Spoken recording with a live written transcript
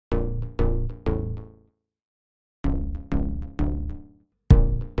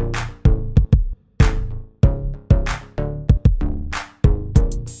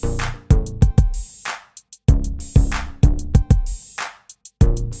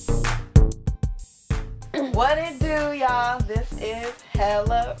What it do, y'all? This is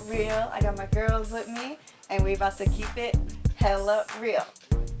hella real. I got my girls with me, and we about to keep it hella real.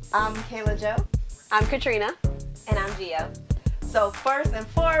 I'm Kayla Jo. I'm Katrina. And I'm Gio. So first and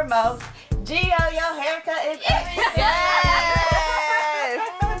foremost, Gio, your haircut is everything. Yes!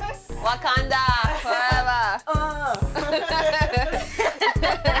 Wakanda forever.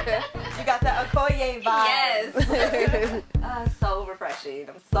 You got the Okoye vibe. Yes. So refreshing.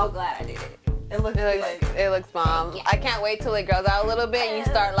 I'm so glad I did it. It looks good. It looks bomb. Yeah. I can't wait till it grows out a little bit and you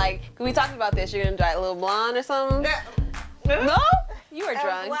start like, we talked about this, you're gonna dye a little blonde or something? No? You were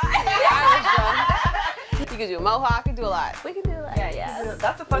drunk. I was drunk. You could do a mohawk, you could do a lot. We could do a lot. Yeah.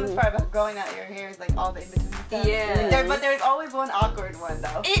 That's the funnest part about growing out your hair is like all the in-between stuff. Yeah. But there's always one awkward one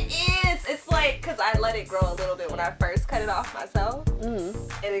though. It is. It's like, because I let it grow a little bit when I first cut it off myself. And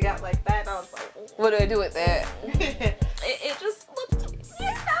it got like that and I was like, what do I do with it? It just looks, it's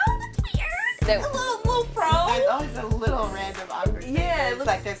weird. A little fro. There's always a little random awkward thing. Yeah, It's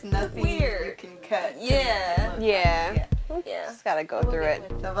like there's nothing weird. you can cut. Yeah. Yeah. Yeah. Just gotta go through it.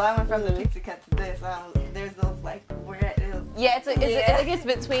 So, but I went from the pixie cut to this. There's those like where it is. Yeah, it's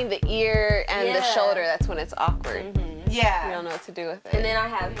between the ear and the shoulder. That's when it's awkward. Yeah. You don't know what to do with it. And then I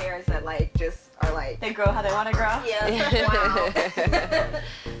have hairs that like just are like, They grow how they want to grow. yeah. Wow.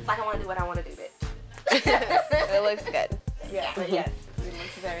 It's like I want to do what I want to do, bitch. It looks good. Yeah. But yes, it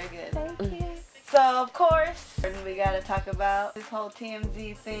looks very good. Thank you. So of course we gotta talk about this whole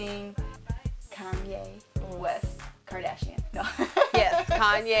TMZ thing. Kanye West Kardashian. No. Yes,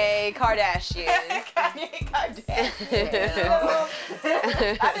 Kanye Kardashian. Kanye Kardashian.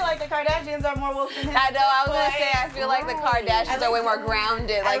 I feel like the Kardashians are more woke than him. I know, I was gonna say, I feel like the Kardashians are way more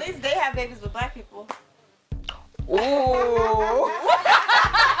grounded. At Like, least they have babies with black people. ooh.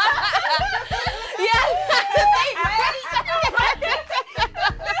 Yes.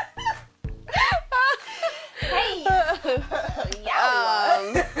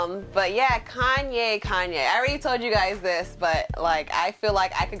 But yeah, Kanye. I already told you guys this, but like I feel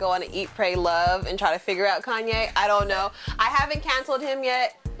like I could go on an Eat, Pray, Love and try to figure out Kanye. I don't know. I haven't canceled him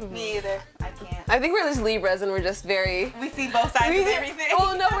yet. Me either. I can't. I think we're just Libras and we're just very... We see both sides of everything.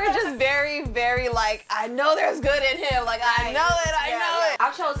 Oh no, we're just very, very like, I know there's good in him. Like, I know it, I know it.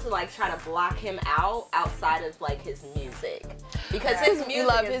 I chose to like try to block him out outside of like his music. Because his music we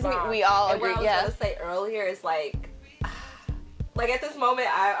love is his bomb. we all and agree, what I was yeah. gonna say earlier is like at this moment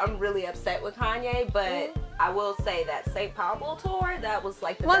I'm really upset with Kanye, but I will say that St. Pablo tour, that was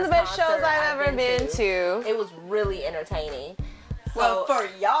like one of the best shows I've ever been to. It was really entertaining. Well, for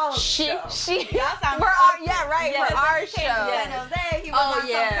y'all, y'all sound for our, yeah, right, for our show. He was on some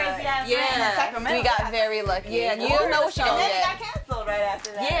crazy ass in Sacramento. We got very lucky. Yeah, you don't know what you're and gonna then get. it got canceled right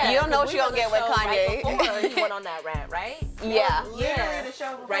after that. Yeah, You don't know what you're gonna get with Kanye. Right before he went on that rant, right? Yeah. Literally the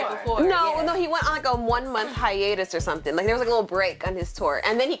show before. Right before. No, he went on like a 1 month hiatus or something. Like there was like a little break on his tour,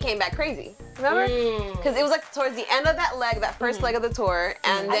 and then he came back crazy. Remember? Because it was like towards the end of that leg, that first leg of the tour,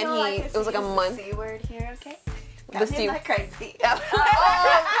 and then it was like a month. C word here, okay? The C not crazy. Oh,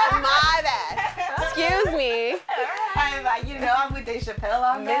 my bad. Excuse me. I'm with Dave Chappelle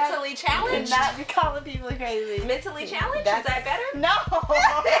on that. Mentally challenged? And not be calling people crazy. Mentally challenged? Is that better? No.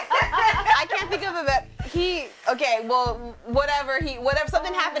 I can't think of it, but whatever,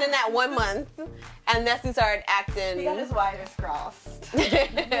 something happened in that 1 month, and then he started acting. He got his wires crossed.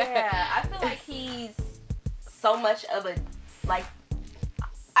 Yeah, I feel like he's so much of a, like,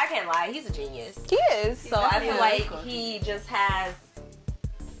 I can't lie, he's a genius. He is. So I feel like he just has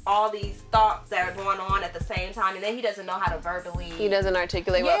all these thoughts that are going on at the same time, and then he doesn't know how to verbally. He doesn't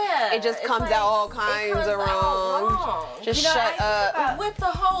articulate well. It just comes out all kinds of wrong. Just shut up. With the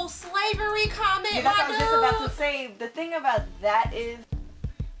whole slavery comment, That's what I was just about to say. The thing about that is,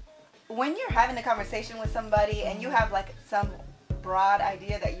 when you're having a conversation with somebody and you have like some broad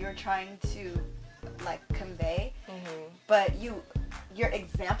idea that you're trying to like convey, but your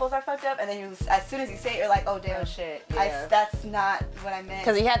examples are fucked up, and then as soon as you say it, you're like, oh damn, shit. That's not what I meant.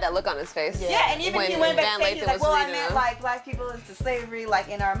 Because he had that look on his face. Yeah, and even he went backstage, he's like, well, I meant like black people into slavery, like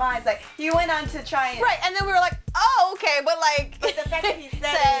in our minds. Like he went on to try and and then we were like, oh, okay, but like. But the fact that he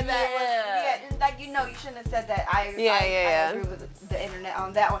said that was, like you shouldn't have said that. I agree with the internet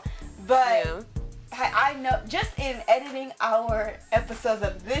on that one, but. I know, just in editing our episodes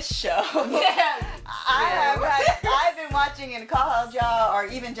of this show, I've been watching and called y'all, or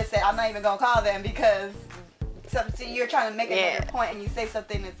even just said, I'm not even going to call them because you're trying to make another point and you say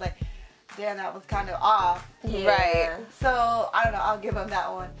something that's like, damn, that was kind of off. Right. So, I don't know, I'll give them that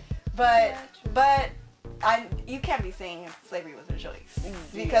one. But you can't be saying slavery was a choice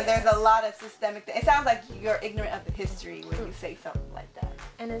because there's a lot of systemic it sounds like you're ignorant of the history when you say something like that.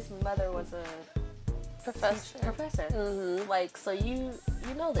 And his mother was a Professor. Mm-hmm. Like, so you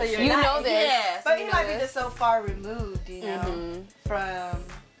know this. So shit. You know this. Yeah. But he You might know be this. just so far removed, you know, Mhm. from.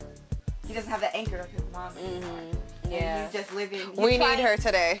 He doesn't have the anchor of his mom anymore. Mhm. And Yeah. he's just living. We need her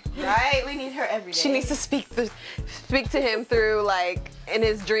today. Right? We need her every day. She needs to speak to him through, like, in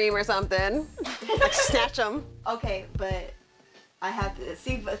his dream or something. Like, snatch him. Okay, but I have to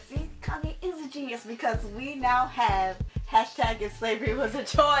see, Kanye is a genius because we now have hashtag if slavery was a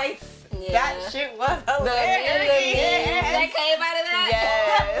choice. Yeah. That shit was The hilarious. memes that came out of that.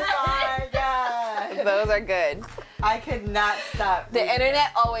 Yes. Oh my god. Those are good. I could not stop. The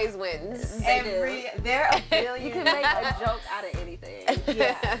internet always wins. They're a billion. You can make a joke out of anything.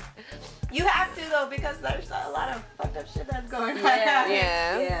 Yeah. You have to though because there's a lot of fucked up shit that's going on.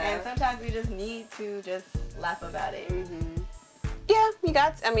 Yeah. And sometimes we just need to just laugh about it. Mm-hmm. Yeah, you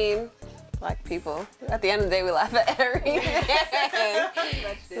got. I mean, black people. At the end of the day, we laugh at everything.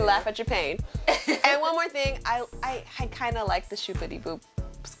 You laugh at your pain. And one more thing, I kind of like the shoopity boop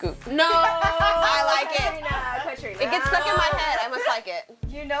scoop. No. I like it. Katrina. It gets stuck in my head. I must like it.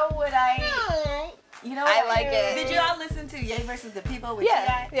 You know what You know what I like it. Did you all listen to Ye versus the People with Yeah,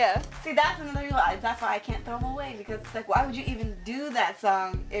 T.I.? yeah. See, that's another reason that's why I can't throw him away because it's like, why would you even do that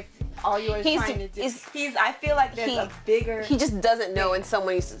song if all you were trying to do? I feel like there's a bigger. He just doesn't know, and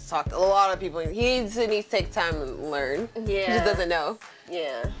someone needs to talk to a lot of people. He needs to take time to learn. Yeah. He just doesn't know.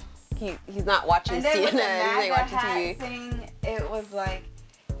 Yeah. He's not watching And then CNN. with the He ain't MAGA watching hat TV. thing, it was like,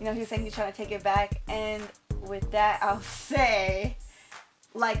 he was saying he's trying to take it back, and with that, I'll say,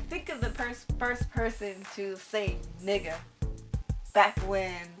 like, think of the first person to say nigga back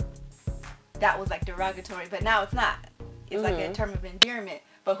when that was like derogatory, but now it's not. It's like a term of endearment.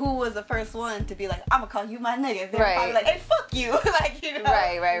 But who was the first one to be like, I'm gonna call you my nigga? They're probably like, hey, fuck you. Like, you know.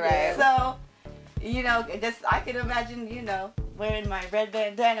 Right. So, I could imagine, wearing my red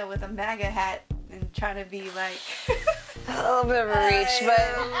bandana with a MAGA hat and trying to be like a little bit of a reach,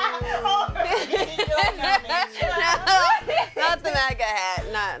 but not the MAGA hat.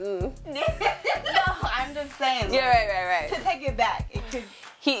 Not. No, I'm just saying. Yeah, right. To take it back, it could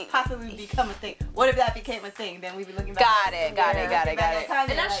possibly become a thing. What if that became a thing? Then we'd be looking back. Got it.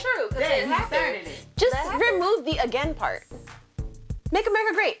 And that's true. Because it started it. Just remove the again part. Make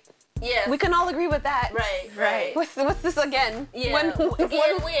America great. Yeah. We can all agree with that. Right. What's this again? Yeah. When When was it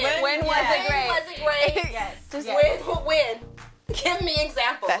great? When was it great? Yes. Just yes. when? Give me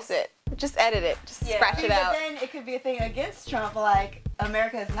examples. That's it. Just edit it. Just scratch it out. But then it could be a thing against Trump, like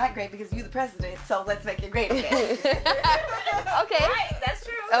America is not great because you're the president, so let's make it great again. Okay. Right. That's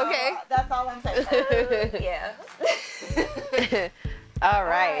true. Okay. That's all I'm saying. Yeah. All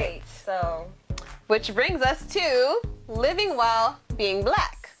right. So, which brings us to living while being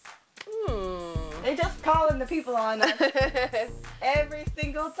black. They just calling the people on us every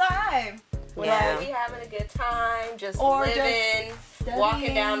single time. Yeah. we having a good time, just Or living, just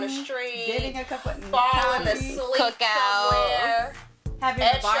walking down the street, getting a cup of falling coffee, asleep cookout. somewhere. having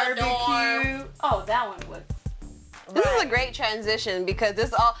at a your barbecue. dorm. Oh, that one was. This is a great transition because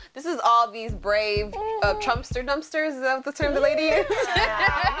this is all these brave Trumpster dumpsters. Is that what the term the lady used?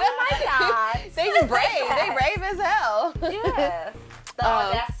 Oh my God. They brave. They brave as hell. Yeah. The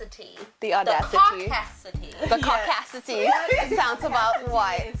audacity. The audacity. The caucasity. The caucasity. It sounds about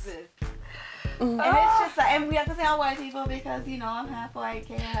white. And it's just like, and we have to say all white people because, I'm half white,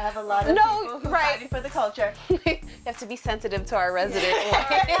 can't have a lot of people who fighting for the culture. You have to be sensitive to our resident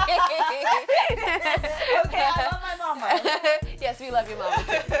white. Okay, I love my mama. Yes, we love your mama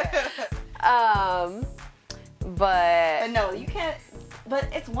too. But no, you can't. But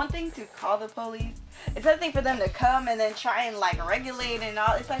it's one thing to call the police. It's another thing for them to come and then try and regulate and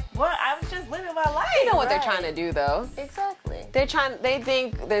all. It's like, what? I was just living my life. you know what they're trying to do though. Exactly. They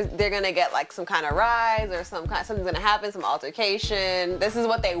think they're gonna get some kind of rise or something's gonna happen, some altercation. This is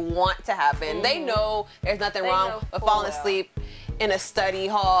what they want to happen. They know there's nothing wrong with falling asleep in a study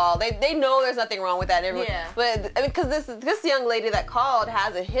hall. They know there's nothing wrong with that. Yeah. But because this young lady that called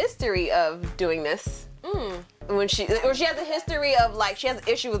has a history of doing this. When she has a history of she has an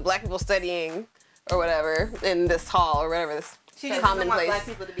issue with black people studying or whatever in this hall or whatever this She just common doesn't want place. black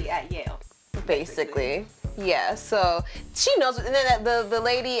people to be at Yale. Basically. Yeah, so she knows, and then the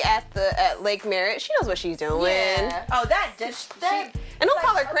lady at Lake Merritt, she knows what she's doing. Yeah. Oh, that. And don't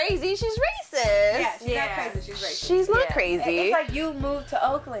call her crazy. She's racist. Yeah, she's not crazy. She's racist. She's not crazy. It's like you moved to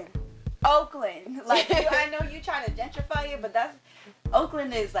Oakland. I know you trying to gentrify it, but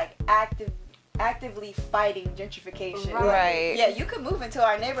Oakland is actively fighting gentrification. Right. Yeah, you could move into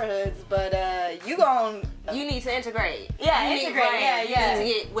our neighborhoods, but you need to integrate. Yeah, you integrate. You need to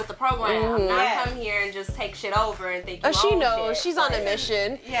get with the program. Not come here and just take shit over and think you she own knows. shit. She's on a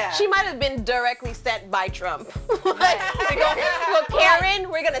mission. Yeah. She might have been directly sent by Trump. Look, Karen,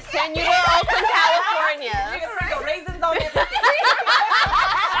 we're going to send you to Oakland, California. You're going to sprinkle raisins on everything.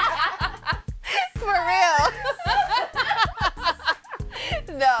 For real.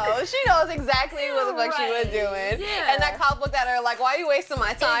 No, she knows exactly what the fuck she was doing. Yeah. And that cop looked at her like, why are you wasting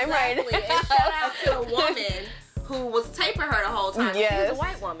my time right now? And shout out to the woman who was taping her the whole time. Yes. She was a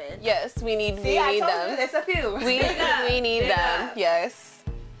white woman. Yes, we need I them. told you, there's a few. We need them. Yes.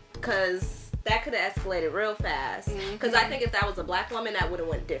 Because that could have escalated real fast. Because I think if that was a black woman, that would have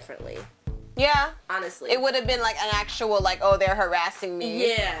went differently. Yeah. Honestly. It would have been like an actual, like, oh, they're harassing me.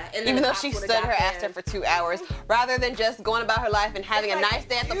 Yeah. And then even though she stood her ass there for 2 hours, rather than just going about her life and having a nice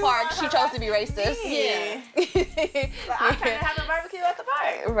day at the park, she chose to be racist. Yeah. But I'm trying to have a barbecue at the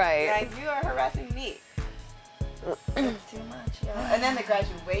park. Right. Like, you are harassing me. It's too much, yo. And then the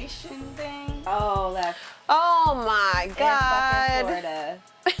graduation thing. Oh, that. Oh my God. Florida.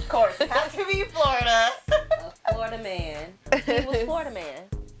 Of course, it has to be Florida. A Florida man. He was Florida man.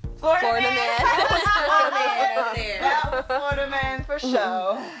 Florida man. Florida man up there. That was Florida man for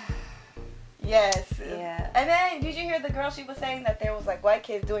sure. Yes. Yeah. And then, did you hear the girl? She was saying that there was like white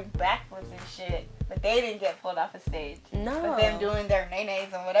kids doing backflips and shit, but they didn't get pulled off the stage. No. But them doing their nays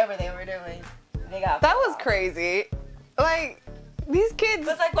and whatever they were doing, they got. That pulled was off. crazy. Like, these kids.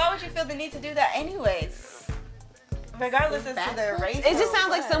 But it's like, why would you feel the need to do that anyways? Regardless as to their race. It just sounds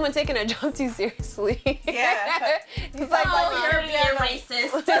like what. someone taking a job too seriously. Yeah. It's like, Oh, you're being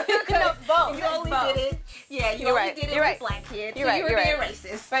racist. No, both. You only did it. Yeah, you You're only right. did it You're with right. black kids. You're so right. you were You're being right.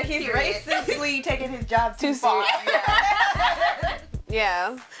 racist. But he's Period. racistly taking his job too Too far. serious.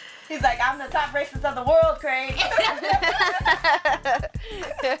 Yeah. He's like, I'm the top racist of the world, Craig.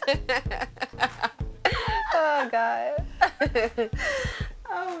 Oh God.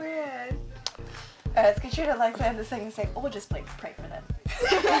 Oh man. As Katrina likes to end the segment saying, "Oh, we'll just pray for them."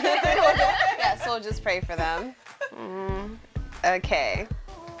 Yeah, so just pray for them. Okay.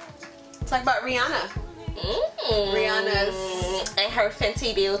 Talk about Rihanna. Rihanna's and her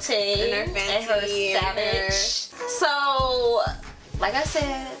Fenty beauty and her Fenty savage. So, like I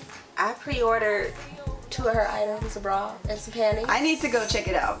said, I pre-ordered 2 of her items, a bra and some panties. I need to go check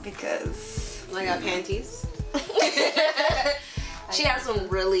it out because I got panties. She has some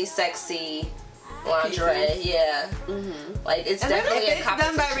really sexy lingerie. Pieces. Yeah. Like it's definitely if a it's done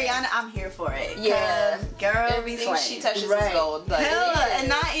competition. by Rihanna, I'm here for it. Yeah. Girl, be Everything slaying. she touches Right. is gold. Like, Hell, is. and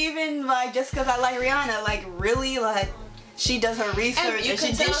not even like just because I like Rihanna, like really like she does her research and you and can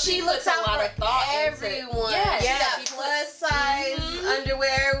she tell did she she looks puts a out lot for of thought into it. everyone. Yeah, She yeah. got She plus size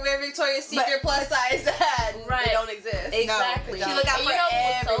underwear where Victoria's Secret plus size at. Right. They don't exist. Exactly. No, She look out And for you know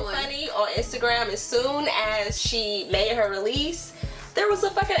what's so everyone. funny on Instagram? As soon as she made her release, there was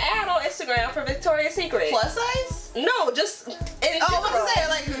a fucking ad on Instagram for Victoria's Secret. Plus size? No, just in Oh, general. what's that?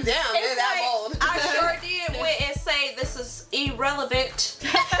 Like, damn, they're It's that like, bold. I sure did went and say this is irrelevant.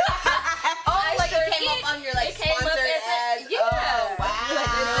 Oh, like sure it came did. up on your like It came up sponsored as ads. yeah. Oh,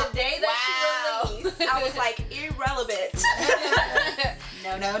 wow. The day that she released, I was like irrelevant.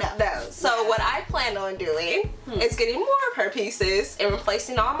 No. So what I plan on doing is getting more of her pieces and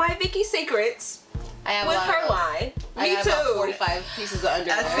replacing all my Vicky Secrets I have with a lot her of those. line. I Me have too. about 45 pieces of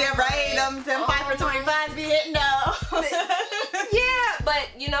underwear. That's it, right? Them 5 for 25s be hitting though. Yeah, but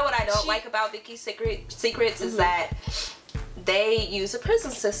you know what I don't like about Vicky Secrets is that they use a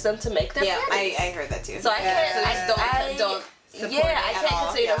prison system to make their panties. I heard that too. So I can't. So I don't support yeah, I it at can't all.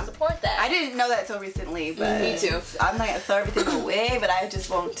 continue to Yeah. support that. I didn't know that till recently, but Me too. I'm not gonna throw everything away, but I just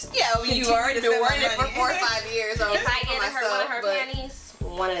won't. Yeah, well, you've Continue already to been spend my wearing it for money. 4 or 5 years. So If I for get her myself, one of her but- panties,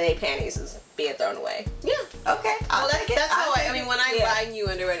 one of their panties is being thrown away. Yeah. Okay, I'll Well, take it. that's how I'll I take mean, it. when I Yeah. buy new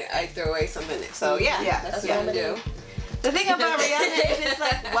underwear, I throw away something. So yeah, Yeah, that's yeah. what I'm gonna do. The thing about Rihanna is it's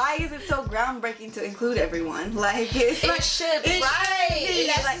like, why is it so groundbreaking to include everyone? Like, it's like, should it right. should be.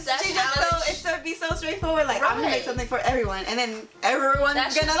 That's- Like, that's she just how so, it it's so be so straightforward. Like, I'm gonna make Right. something for everyone, and then everyone's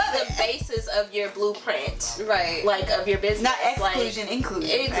That's gonna just love the it. basis of your blueprint, Right. like of your business. Not like, exclusion, inclusion.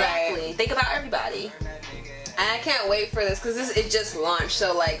 Exactly. Right. Think about everybody. And I can't wait for this because it just launched.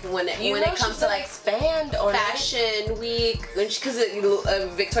 So like when it comes to like expand on Fashion Week, because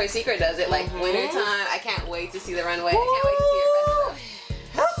Victoria's Secret does it like wintertime. I can't wait to see the runway. I can't wait to see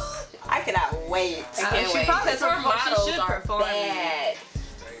her best stuff. I cannot wait. I can't she wait. probably because her perform- she models should are perform. bad.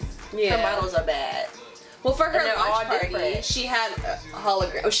 Yeah. Her models are bad. Well, for her And they're all launch party, different. she had a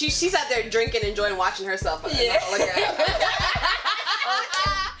hologram. She sat there drinking, enjoying watching herself. On Yeah. the hologram.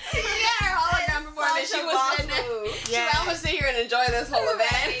 Yeah, her hologram enjoy this whole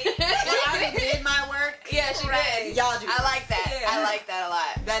event. I already did my work. Yeah, she did. Y'all do. I like that. Yeah. I like that a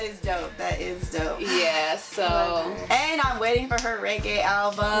lot. That is dope. That is dope. Yeah, so. And I'm waiting for her reggae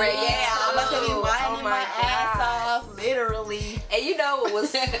album. I'm about to be winding my ass off, literally. And you know what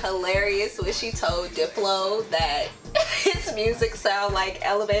was hilarious when she told Diplo that his music sound like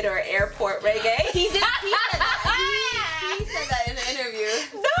elevator or airport reggae? He said that. He said that in the interview.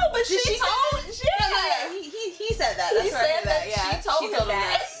 No, but she told. He said that. That's He right. said that Yeah, she told him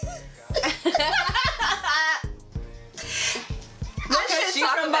that. Because she's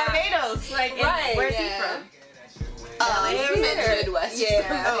from Barbados. Like, Right, where's yeah. he from? He's in Midwest.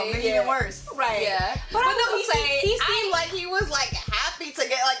 Yeah. Oh, maybe even worse. Right. Yeah. But I no, will say, he seemed like he was like happy to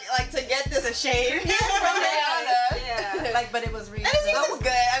get to get this The shade. from Rihanna. Yeah. Like, but it was real. And his music's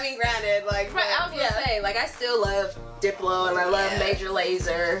good. I mean, granted, like. Right, I was gonna say, like, I still love Diplo and I love Major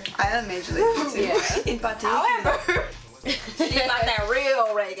Lazer. I am Major Lazer too. Yeah. In particular. However, she's not that real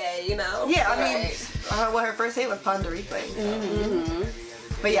reggae, you know? Yeah, I mean, Right. her first hit was Pon de Replay. Mm-hmm.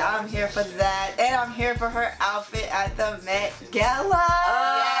 But yeah, I'm here for that. And I'm here for her outfit at the Met Gala.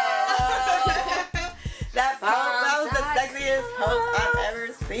 That was the sexiest pope I've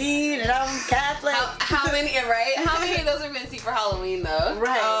ever seen. And I'm Catholic. How many, right? How many of those are going to see for Halloween, though?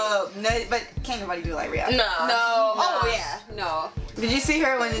 Right. No, but can't nobody do like Rihanna. No. Oh, yeah. No. Did you see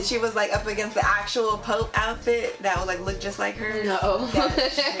her when she was like up against the actual Pope outfit that would like look just like her? No.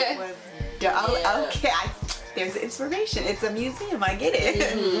 That shit was dope. Yeah. Okay, there's inspiration. It's a museum. I get it.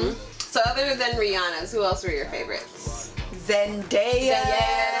 Mm-hmm. So other than Rihanna's, who else were your favorites? Zendaya.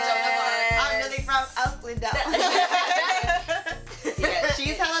 Yes. I'm really from Oakland, though. Yeah,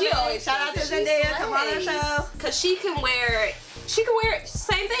 she's hella She big. always Shout out to does it. Zendaya. Come on our show. Cause she can wear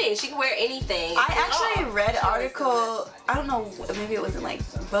same thing. She can wear anything. I actually read an article, I don't know, maybe it was in like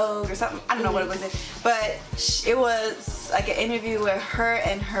Vogue or something, I don't know what it was in, but it was like an interview with her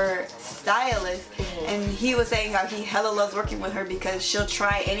and her stylist, and he was saying how he hella loves working with her because she'll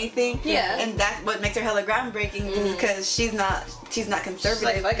try anything, and that's what makes her hella groundbreaking because she's not conservative. She's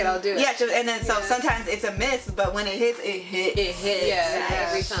like, fuck it, I'll do it. Yeah, and then so sometimes it's a miss, but when it hits, it hits. It hits. Yeah,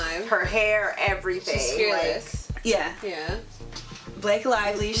 every time. Her hair, everything. She's fearless. Yeah. Yeah. Blake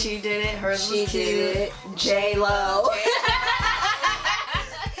Lively, she did it. Hers was cute. Did it. J-Lo.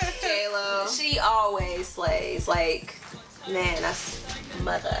 J-Lo. She always slays. Like, man, that's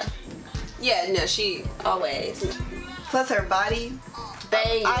mother. Yeah, no, she Always. Plus her body.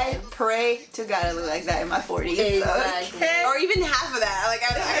 Bang. I pray to God I look like that in my 40s. Exactly. Okay. or even half of that. Like,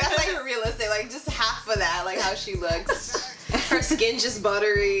 that's like realistic. Like, just half of that. Like, how she looks. Her skin's just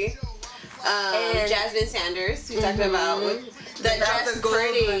buttery. And Jasmine Sanders, we talked about. That That's dress a gold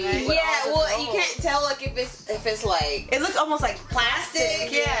pretty. one, right? Yeah, With all the well, you gold. can't tell like if it's like It looks almost like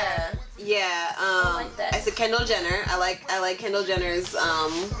plastic. Yeah. Yeah. I like that. I said Kendall Jenner. I like Kendall Jenner's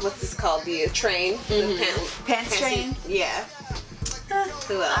what's this called? The train. The Pants train. Yeah.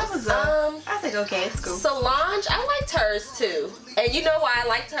 Who I else? was Um, I was like, okay, it's cool. Solange, I liked hers too. And you know why I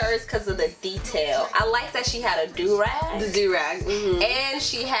liked hers? Because of the detail. I liked that she had a do-rag. The do-rag. Mm-hmm. And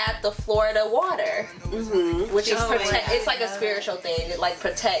she had the Florida water. Mm-hmm. Which is Oh, yeah. it's like a spiritual thing. It like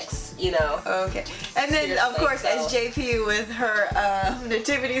protects, you know. Okay. And then of course So- SJP with her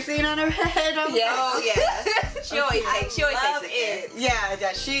nativity scene on her head. Yes. Oh yeah. She always takes love it.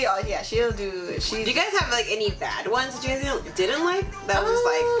 Yeah, she'll do. Do you guys have like any bad ones that you guys didn't like? That was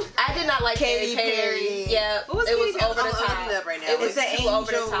like I did not like Katy Katy Perry. Perry. Yeah, What was it Katy was Perry? over the I'm top. looking it up right now. It was It's an too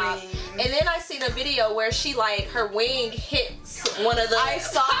over the angel top. wing. And then I seen a video where she like her wing hits one of the. I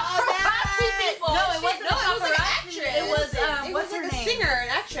saw that. people. No, it wasn't. No, it was like an paparazzi. actress. It was It what's was her like a name? singer, an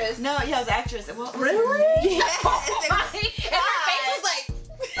actress. No, yeah, it was an actress. What was Really? her name? Yes, it was, and her face was like.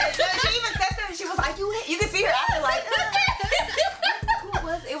 She even said something. She was like, you can see her after like. Who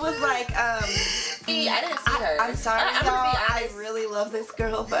was it? Was like I didn't see her. I'm sorry, I'm y'all. gonna be I honest. really love this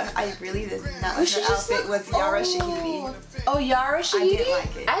girl, but I really did not like her outfit. Was Yara Shahidi? Oh, Yara Shahidi? I didn't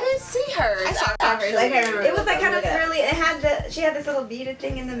like it. I didn't see hers. I saw Actually, Like it was like kind of Look at it. frilly. It had she had this little beaded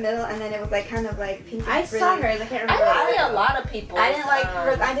thing in the middle, and then it was like kind of like pink. I saw hers. I can't I remember. didn't see a lot of people. I didn't like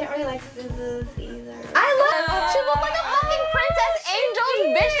her. I didn't really like Scissors either. I love. She looked like a fucking princess angel,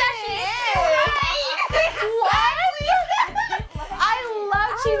 bitch that she is. What? I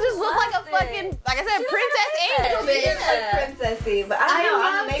love. She just looked like a fucking, like I said, princess angel, bitch. Yeah. Princessy, but I don't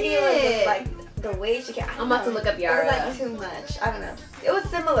know. Maybe it was just like the way she. I'm about to look up It Yara. was like too much. I don't know. It was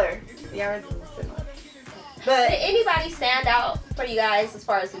similar. Yara's was similar. Did But anybody stand out for you guys as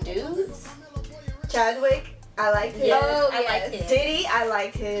far as the dudes? Chadwick, I liked his. Yes, I yes. liked his. Diddy, I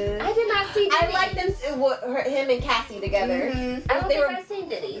liked his. I did not see I Diddy. liked them, him and Cassie together. I don't They think were. I've seen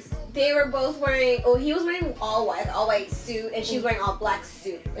Diddy's. they were both wearing. Oh, he was wearing all white suit, and she was wearing all black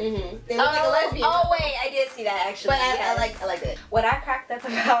suit. Mm-hmm. They look like a lesbian. Oh wait, I did see that actually. But I like it. What I cracked up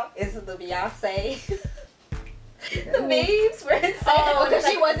about is the Beyonce. The memes where it said because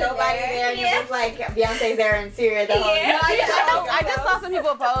she wasn't nobody there, and it was like Beyonce's there in Syria the whole year. I just saw some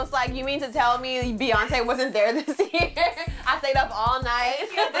people post like, you mean to tell me Beyonce wasn't there this year? I stayed up all night.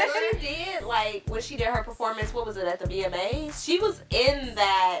 But she did, like, when she did her performance, what was it, at the VMAs? She was in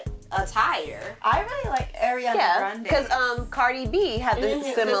that attire. I really like Ariana Grande. Because Cardi B had the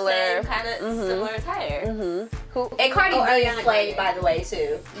similar kind of similar attire. Who? And Cardi B played, by the way,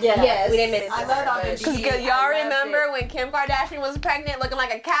 too. Yeah. Yes. We didn't miss it. I love all the Because y'all remember when Kim Kardashian was pregnant, looking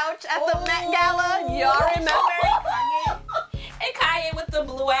like a couch at the Met Gala? Y'all remember? And Kanye with the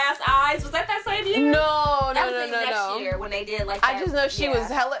blue ass eyes. Was that same year? No. Next year when they did like. I just know she was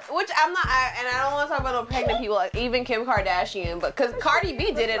hella. Which I'm not. And I don't want to talk about no pregnant people. Like even Kim Kardashian, but because Cardi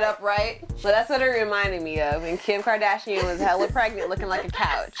B did it up right. So that's what it reminded me of. And Kim Kardashian was hella pregnant, looking like a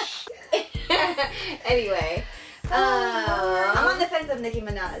couch. Anyway, I'm on the fence of Nicki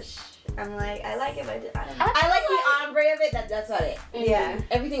Minaj. I'm like, I like it, but I don't know. I like the ombre of it. That's about it. Yeah.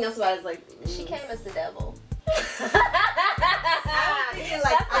 Everything else about it is like She came as the devil. I was thinking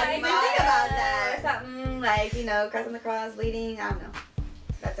like, I didn't even think about that. Or something like, you know, crossing the cross, bleeding. I don't know.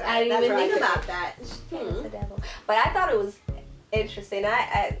 That's right. I didn't even think about that. She came as the devil. But I thought it was interesting.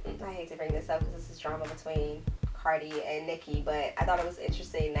 I hate to bring this up because this is drama between Cardi and Nicki, but I thought it was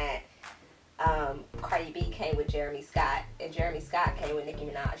interesting that Cardi B came with Jeremy Scott, and Jeremy Scott came with Nicki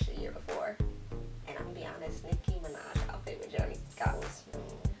Minaj the year before. And I'm gonna be honest, Nicki Minaj outfit with Jeremy Scott was.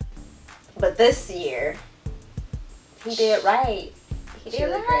 But this year, he did right. He did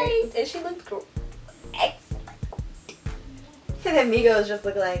right, and she looked excellent. And the Migos just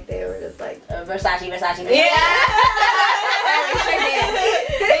look like they were just like Versace. Yeah.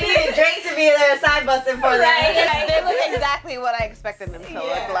 They needed Drake to be there side busting for them. They look exactly what I expected them to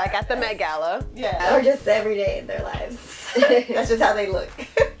look like at the Met Gala. Yeah. Or just every day in their lives. That's just how they look.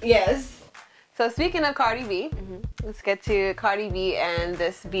 yes. So speaking of Cardi B, let's get to Cardi B and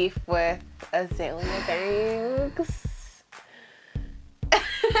this beef with Azealia Banks.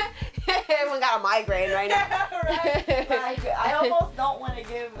 Everyone got a migraine right now. Right. Like, I almost don't want to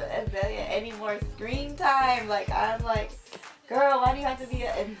give Azealia any more screen time. Like, I'm like, girl, why do you have to be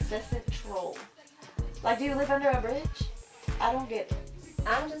an incessant troll? Like, do you live under a bridge? I don't get it.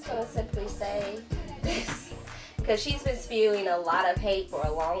 I'm just gonna simply say this because she's been spewing a lot of hate for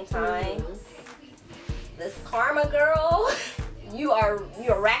a long time. This karma girl, you're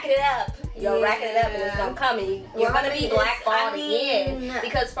racking it up. You're racking it up, and it's gonna come. And you're gonna be blackballed again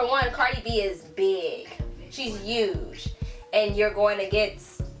because, for one, Cardi B is big. She's huge, and you're going to get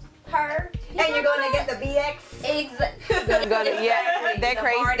her. And you're going to get the BX. Exactly. They're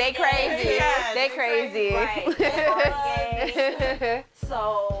crazy. They crazy. Yeah, they crazy. Right.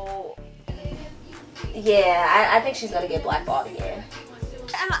 So, yeah, I think she's gonna get blackballed again.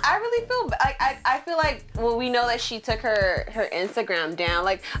 And I really feel like I feel like we know that she took her Instagram down.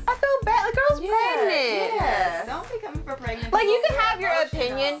 Like I feel bad. The girl's pregnant. Yeah. Don't be coming for pregnant. Like you can have your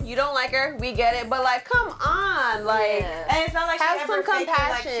opinion. You don't like her. We get it. But like, come on. Like, and it's not like have she some ever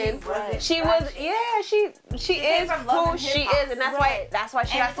compassion. Like she was. Yeah. She is who she is, and that's why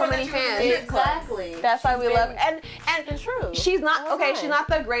she has so many fans. Exactly. That's why we love her. And it's true. She's not She's not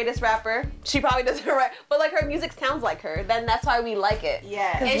the greatest rapper. She probably doesn't write, but like her music sounds like her. Then that's why we like it. Yeah.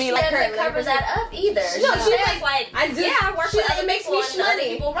 And we she like doesn't cover that up either. No, she's like I do. Yeah, I work with other people and other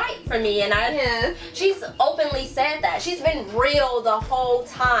people write for me, and she's openly said that. She's been real the whole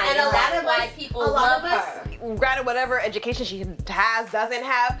time, and a lot of why people love her. Granted, whatever education she doesn't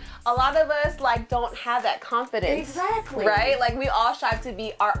have, a lot of us like don't have that confidence. Exactly. Right? Like we all strive to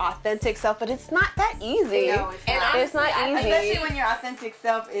be our authentic self, but it's not that easy. No, it's not easy. Especially when your authentic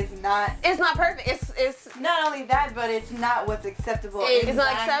self is not. It's not perfect. It's not only that, but it's not what's acceptable. It's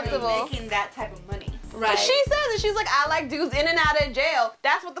not acceptable. Making that type of money. Right. She says it. She's like, I like dudes in and out of jail.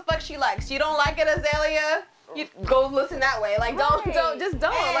 That's what the fuck she likes. You don't like it, Azealia? You go listen that way. Like, don't. And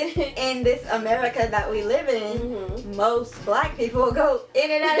in this America that we live in, most black people go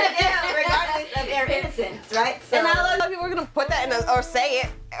in and out of jail regardless of their innocence, right? So, and not a lot of people are gonna put that in or say it,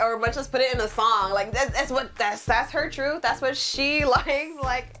 or much just put it in a song. Like that's her truth. That's what she likes.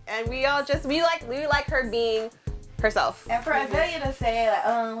 Like, and we all just we like her being herself. And for Azealia to say, like,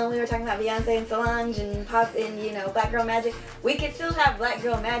 when we were talking about Beyonce and Solange and pop and, you know, black girl magic, we can still have black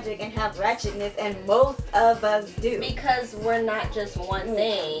girl magic and have ratchetness, and most of us do. Because we're not just one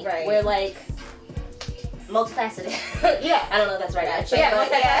thing. Right. We're like multifaceted. Yeah. I don't know if that's right. Multifaceted. Yeah, no,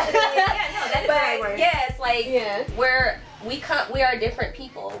 that is the right word. Yeah, it's like we're we are different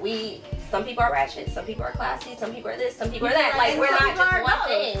people. Some people are ratchet, some people are classy, some people are this, some people are that. Like, we're not just one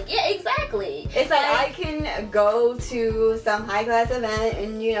thing. Yeah, exactly. It's like I can go to some high class event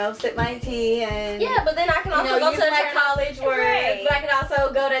and, you know, sip my tea and yeah, but then I can also go use to my college words, right. but I can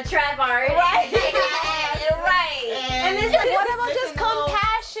also go to trap art. Right. Right. And it's like, what about just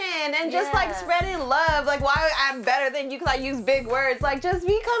compassion and just like spreading love? Like, why I'm better than you because I use big words? Like, just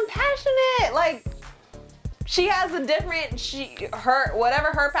be compassionate. Like, she has a different, whatever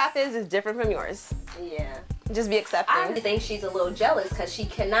her path is different from yours. Yeah. Just be accepting. I think she's a little jealous because she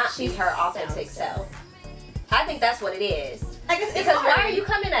cannot be her authentic self. I think that's what it is. I guess because why are you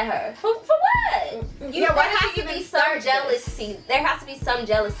coming at her? For what? There has to be some jealousy. There has to be some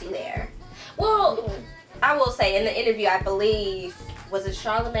jealousy there. Well, I will say in the interview, I believe, was it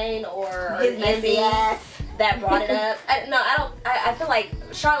Charlamagne or his messy ass that brought it up? I feel like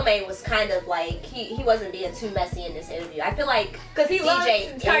Charlamagne was kind of like he wasn't being too messy in this interview. I feel like because he loves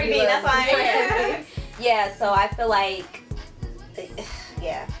Cardi B. That's why. Yeah, so I feel like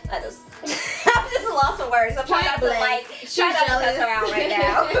I'm just lost for words. I'm trying not to cuss her out right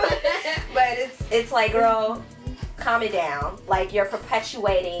now. But it's like, girl, calm it down. Like, you're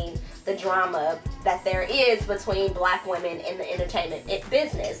perpetuating the drama that there is between black women in the entertainment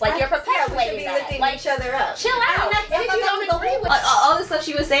business. Like, you're perpetuating that. Lifting like, each other up. Chill out. And if you don't agree with all the stuff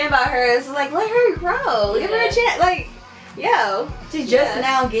she was saying about her is like, let her grow. Give her a chance. Like, yo, she's just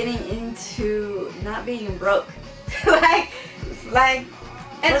now getting into not being broke. like.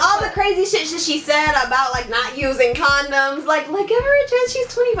 And all the crazy shit she said about like not using condoms, like give her a chance. She's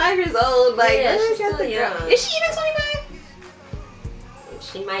 25 years old. Like, yeah, she's still young. Is she even 25?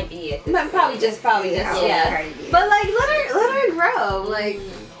 She might be. Probably just yeah. But like, let her grow. Like,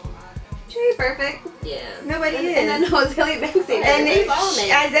 she ain't perfect. Yeah. Nobody is. And then Azealia Banks ain't and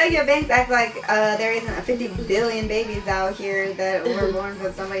perfect. Azealia Banks acts like there isn't 50 billion babies out here that were born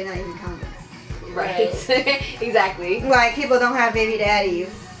with somebody not using condoms. Right. Exactly. Like, people don't have baby daddies.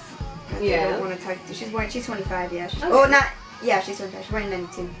 Yeah. They don't want to talk to. She's 25, yeah. She's 25. She's born in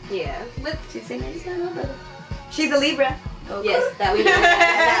 92. Yeah. But she's saying that she's a Libra. Oh, yes, that we know.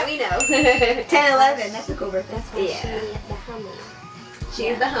 That we know. 10-11, that's a cool birthday. That's why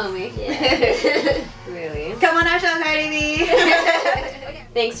she's the homie. Yeah. Really. Come on our show, Cardi B.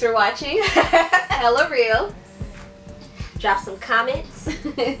 Thanks for watching. Hella real. Drop some comments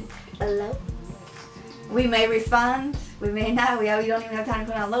below. We may respond, we may not. We don't even have time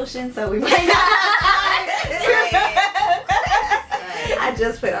to put on lotion, so we might not. I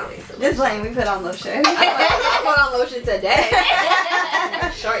just put on lotion. Just playing, we put on lotion. I put on lotion today.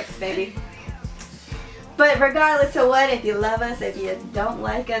 Shorts, baby. But regardless of what, if you love us, if you don't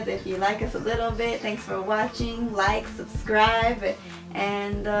like us, if you like us a little bit, thanks for watching. Like, subscribe,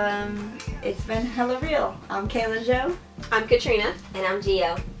 and it's been hella real. I'm Kayla Jo. I'm Katrina. And I'm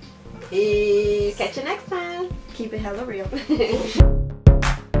Gio. Peace. Catch you next time. Keep it hella real.